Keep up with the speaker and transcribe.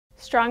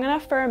Strong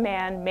enough for a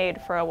man,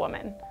 made for a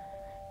woman.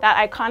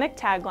 That iconic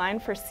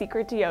tagline for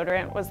Secret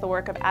deodorant was the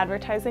work of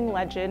advertising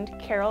legend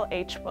Carol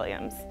H.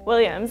 Williams.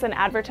 Williams, an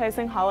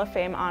Advertising Hall of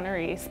Fame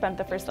honoree, spent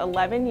the first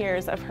 11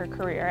 years of her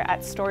career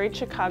at storied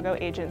Chicago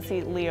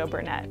agency Leo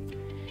Burnett.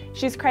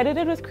 She's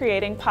credited with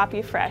creating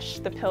Poppy Fresh,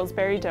 the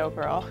Pillsbury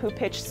Doughgirl, who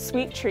pitched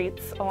sweet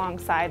treats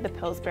alongside the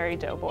Pillsbury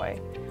Doughboy.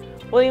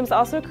 Williams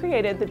also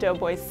created the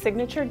Doughboy's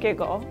signature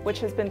giggle, which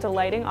has been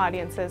delighting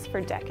audiences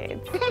for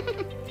decades.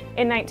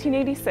 In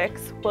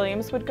 1986,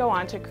 Williams would go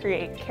on to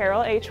create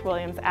Carol H.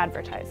 Williams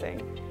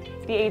Advertising.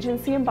 The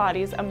agency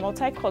embodies a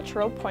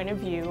multicultural point of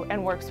view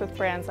and works with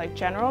brands like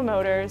General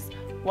Motors,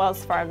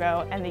 Wells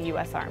Fargo, and the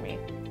U.S. Army.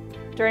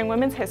 During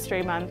Women's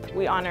History Month,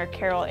 we honor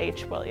Carol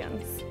H.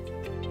 Williams.